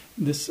actually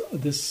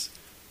this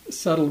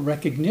subtle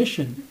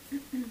recognition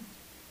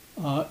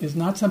is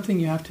not something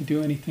you have to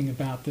do anything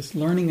about. This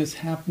learning is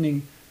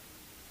happening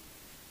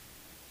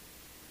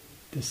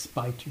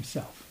despite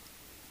yourself.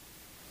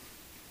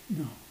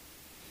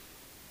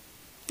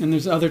 And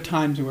there's other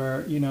times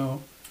where,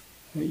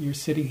 you're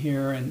sitting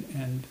here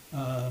and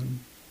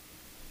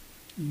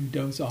you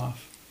doze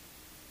off.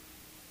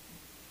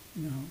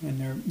 And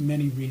there are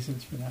many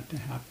reasons for that to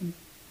happen.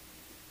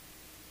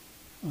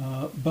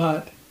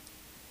 But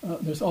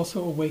there's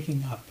also a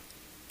waking up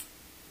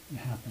that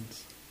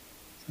happens.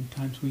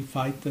 Sometimes we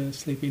fight the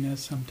sleepiness,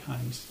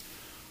 sometimes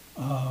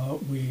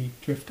we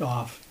drift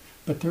off.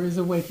 But there is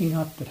a waking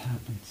up that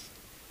happens.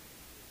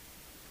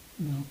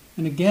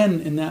 And again,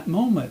 in that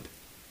moment,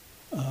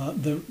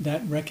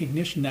 that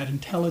recognition, that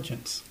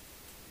intelligence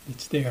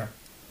that's there,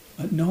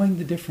 knowing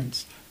the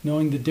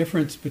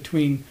difference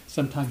between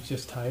sometimes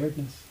just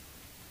tiredness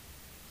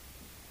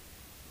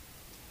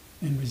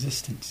and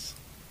resistance,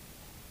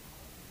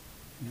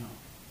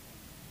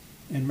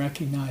 and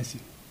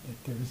recognizing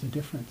that there is a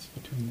difference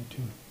between the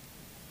two.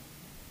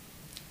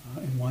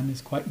 And one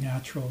is quite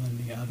natural and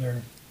the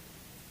other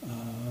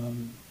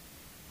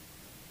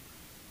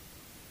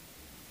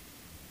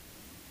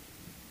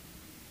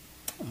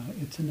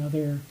it's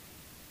another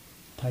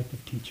type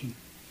of teaching.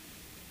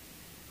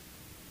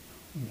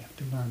 We have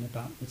to learn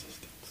about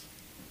resistance.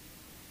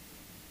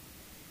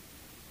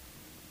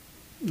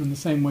 In the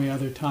same way,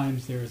 other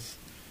times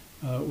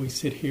we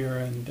sit here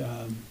and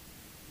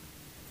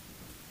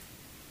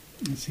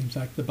it seems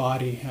like the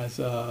body has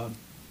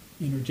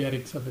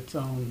energetics of its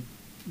own,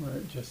 where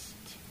it just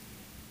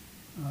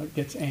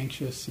gets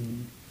anxious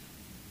and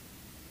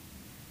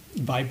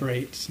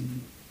vibrates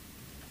and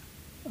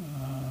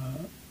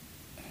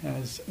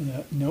has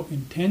no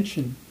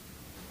intention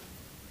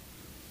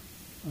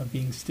of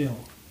being still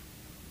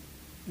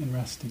and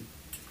resting.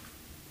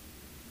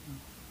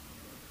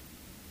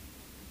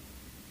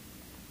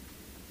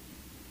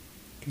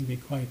 It can be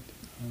quite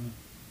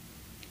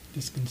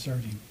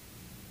disconcerting.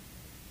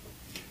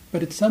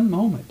 But at some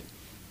moment,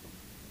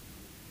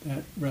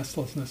 that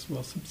restlessness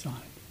will subside.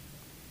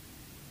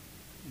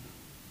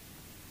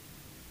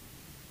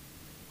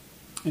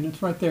 And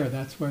it's right there.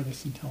 That's where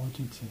this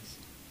intelligence is.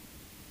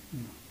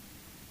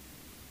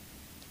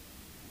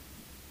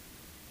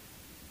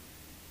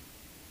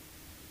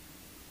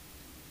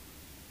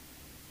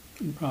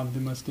 And probably the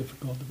most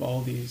difficult of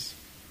all these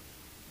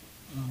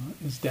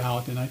is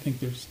doubt. And I think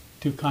there's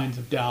two kinds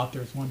of doubt.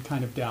 There's one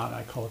kind of doubt,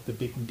 I call it the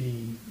big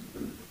D,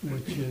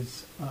 which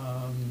is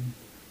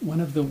one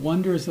of the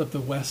wonders of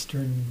the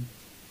Western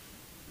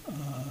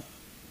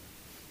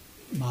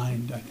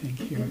mind, I think,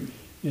 here,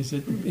 is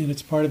it, and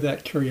it's part of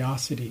that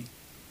curiosity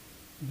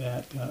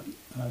that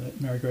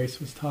Mary Grace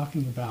was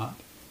talking about,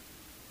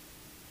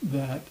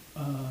 that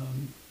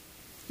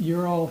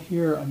you're all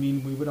here. I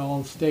mean, we would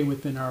all stay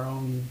within our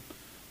own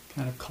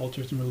kind of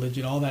cultures and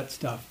religion, all that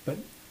stuff, but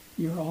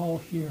you're all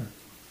here.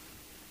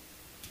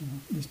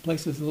 This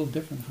place is a little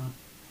different, huh?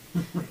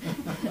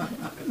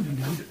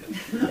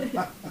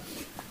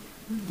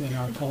 Than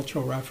our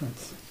cultural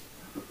reference.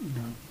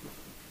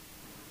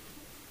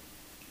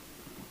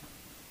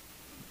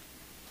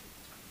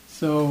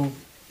 So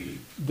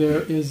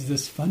there is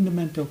this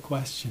fundamental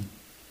question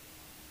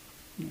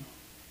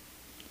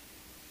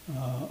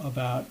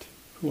about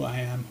who I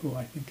am, who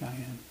I think I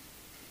am.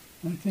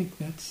 And I think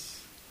that's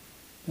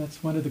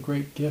one of the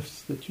great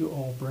gifts that you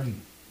all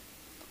bring,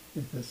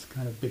 is this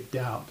kind of big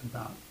doubt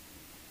about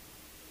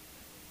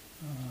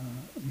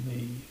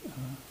the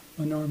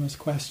enormous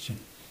question.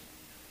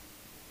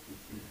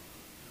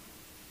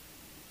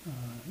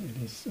 It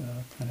is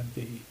kind of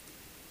the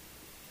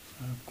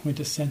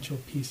quintessential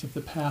piece of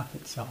the path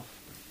itself.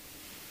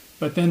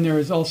 But then there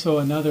is also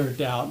another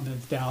doubt, and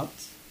it's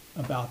doubts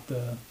about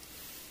the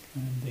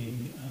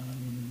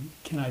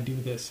can I do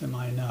this? Am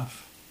I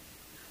enough?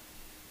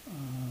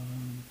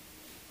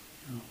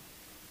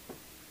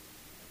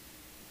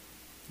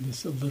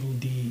 This little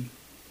d,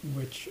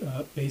 which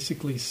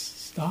basically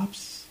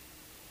stops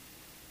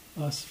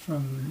us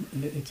from.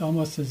 It's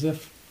almost as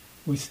if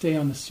we stay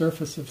on the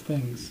surface of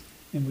things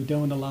and we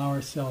don't allow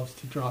ourselves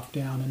to drop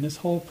down. And this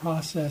whole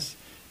process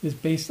is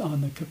based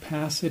on the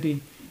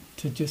capacity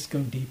to just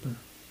go deeper.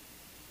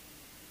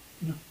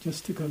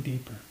 Just to go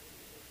deeper.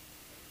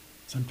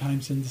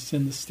 Sometimes in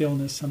the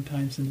stillness,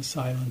 sometimes in the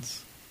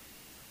silence,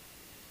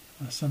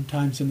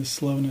 sometimes in the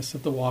slowness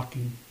of the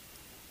walking,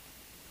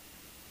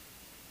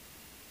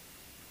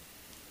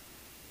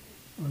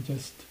 or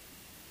just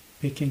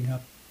picking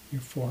up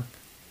your fork,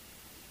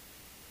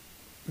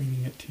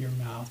 bringing it to your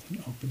mouth and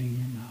opening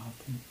your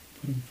mouth and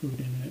putting food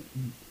in it,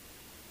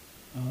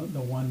 and the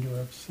wonder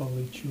of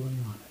slowly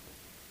chewing on it.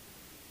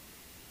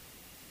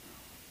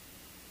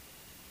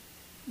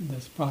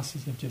 This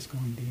process of just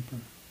going deeper.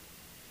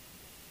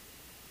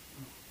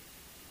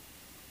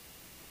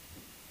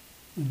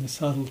 And the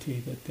subtlety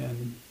that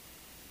then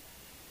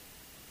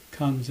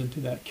comes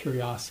into that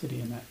curiosity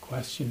and that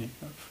questioning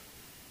of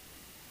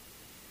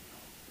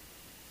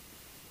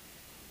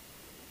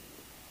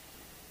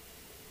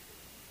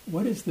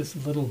what is this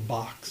little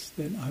box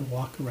that I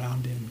walk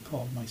around in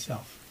called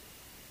myself?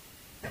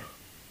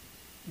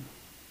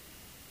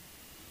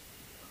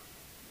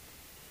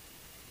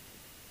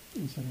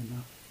 Is it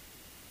enough?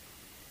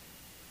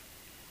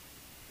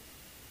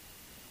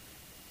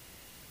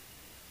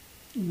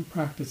 And the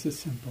practice is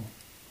simple.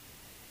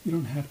 You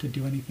don't have to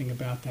do anything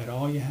about that.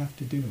 All you have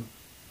to do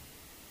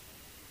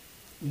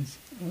is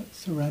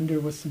surrender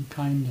with some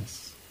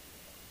kindness.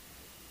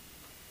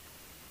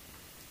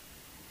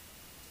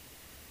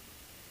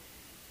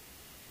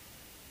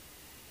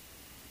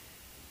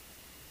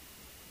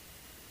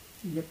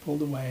 You get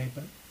pulled away,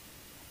 but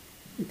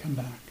you come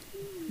back.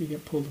 You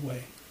get pulled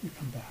away, you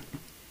come back.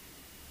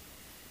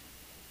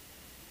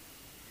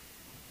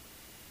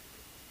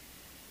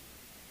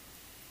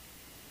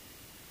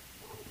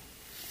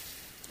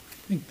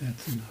 I think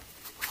that's enough.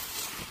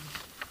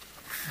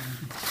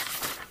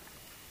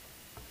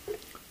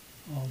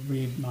 I'll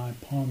read my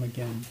poem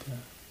again to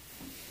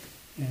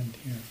end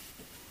here.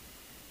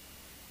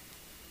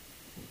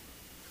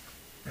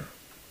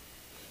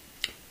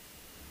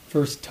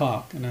 First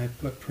talk, and I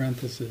put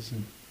parentheses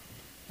in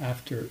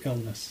after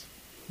illness.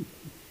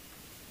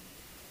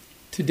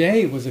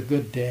 Today was a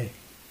good day.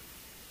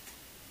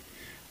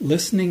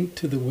 Listening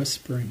to the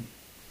whispering,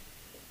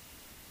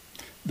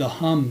 the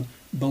hum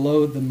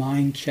below the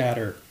mind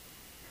chatter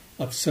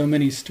of so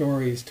many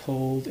stories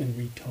told and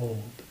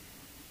retold.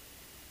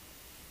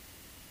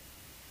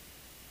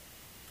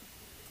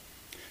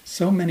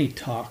 So many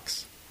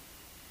talks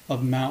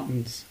of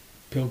mountains,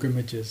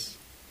 pilgrimages,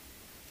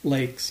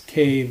 lakes,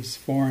 caves,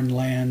 foreign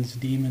lands,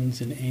 demons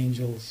and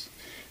angels,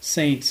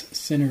 saints,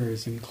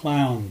 sinners, and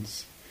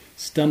clowns,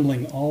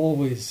 stumbling,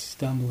 always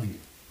stumbling,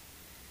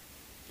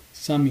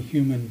 some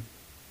human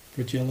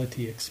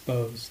fragility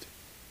exposed,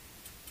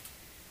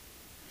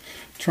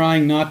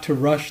 trying not to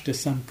rush to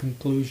some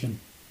conclusion,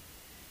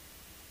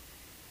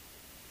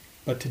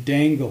 but to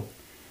dangle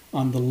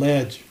on the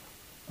ledge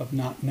of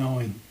not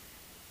knowing,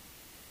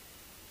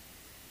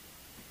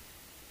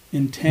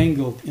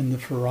 entangled in the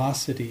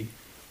ferocity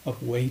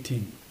of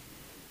waiting.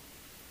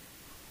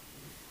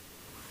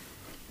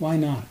 Why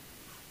not?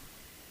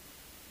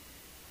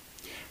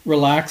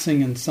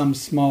 Relaxing in some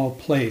small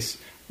place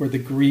where the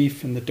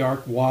grief and the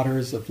dark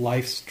waters of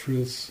life's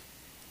truths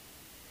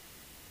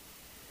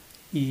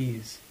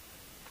ease.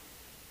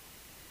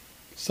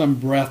 Some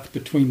breath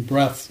between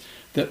breaths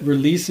that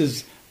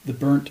releases the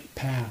burnt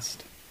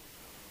past,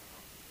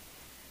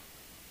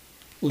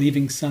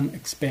 leaving some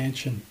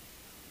expansion,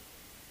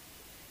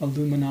 a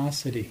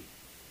luminosity,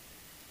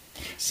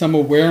 some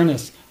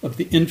awareness of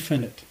the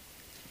infinite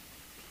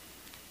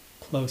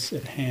close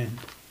at hand.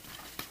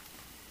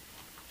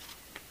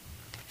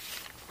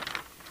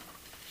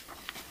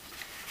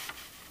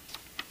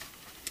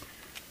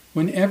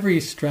 When every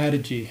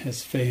strategy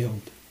has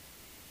failed,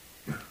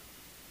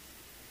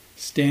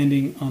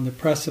 standing on the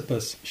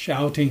precipice,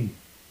 shouting,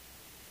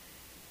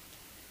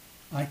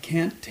 I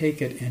can't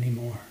take it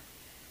anymore.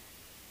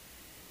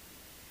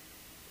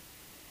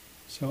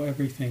 So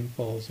everything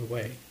falls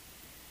away.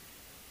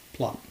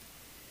 Plop.